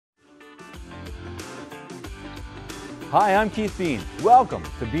Hi, I'm Keith Bean. Welcome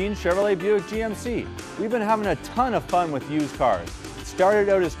to Bean Chevrolet Buick GMC. We've been having a ton of fun with used cars. It started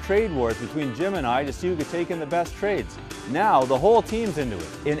out as trade wars between Jim and I to see who could take in the best trades. Now the whole team's into it.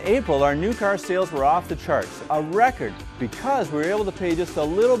 In April, our new car sales were off the charts, a record, because we were able to pay just a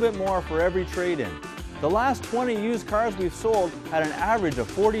little bit more for every trade-in. The last 20 used cars we've sold had an average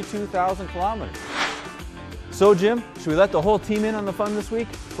of 42,000 kilometers. So Jim, should we let the whole team in on the fun this week?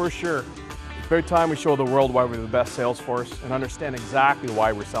 For sure. It's about time we show the world why we're the best sales force and understand exactly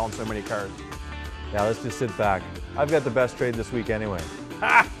why we're selling so many cars. Yeah, let's just sit back. I've got the best trade this week anyway.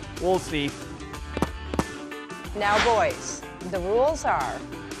 Ha! We'll see. Now boys, the rules are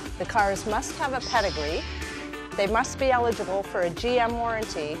the cars must have a pedigree, they must be eligible for a GM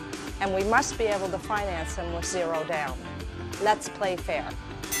warranty, and we must be able to finance them with zero down. Let's play fair.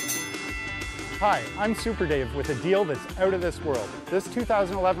 Hi, I'm Super Dave with a deal that's out of this world. This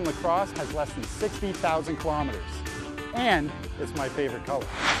 2011 LaCrosse has less than 60,000 kilometers, and it's my favorite color.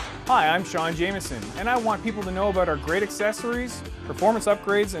 Hi, I'm Sean Jameson, and I want people to know about our great accessories, performance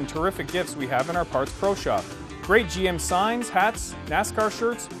upgrades, and terrific gifts we have in our Parts Pro Shop. Great GM signs, hats, NASCAR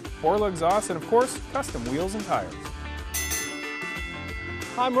shirts, Borla exhaust, and of course, custom wheels and tires.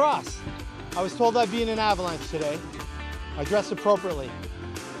 I'm Ross. I was told I'd be in an avalanche today. I dressed appropriately.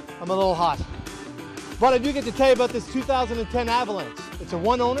 I'm a little hot. But I do get to tell you about this 2010 Avalanche. It's a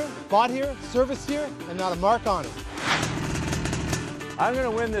one owner, bought here, serviced here, and not a mark on it. I'm going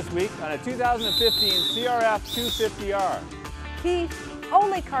to win this week on a 2015 CRF 250R. Keith,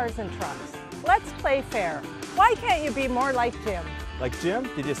 only cars and trucks. Let's play fair. Why can't you be more like Jim? Like Jim?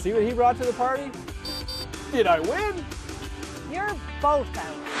 Did you see what he brought to the party? Did I win? You're both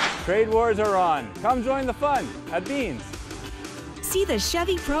out. Trade wars are on. Come join the fun at Beans. See the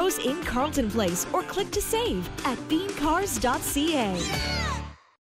Chevy pros in Carlton Place or click to save at beancars.ca.